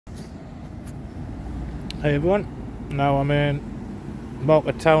Hey everyone, now I'm in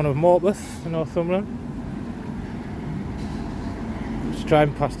market town of Morpeth in Northumberland. Just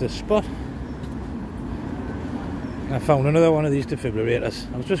driving past this spot and I found another one of these defibrillators.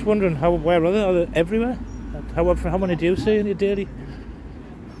 I was just wondering where are they everywhere? How many do you see in your daily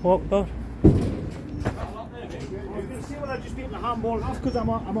walkabout?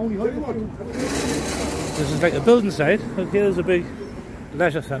 This is like a building site. Look, here's a big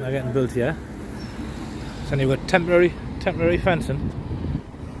leisure centre getting built here. So you've got temporary fencing.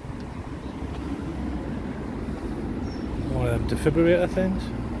 One of them defibrillator things.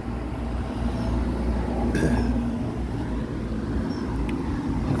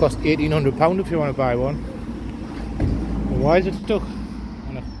 It costs £1,800 if you want to buy one. But why is it stuck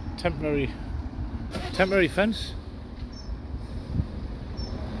on a temporary fence?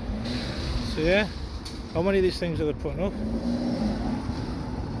 So yeah, how many of these things are they putting up?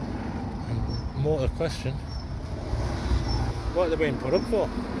 More to the question, what are they being put up for?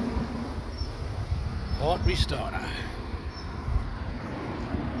 Heart restarter.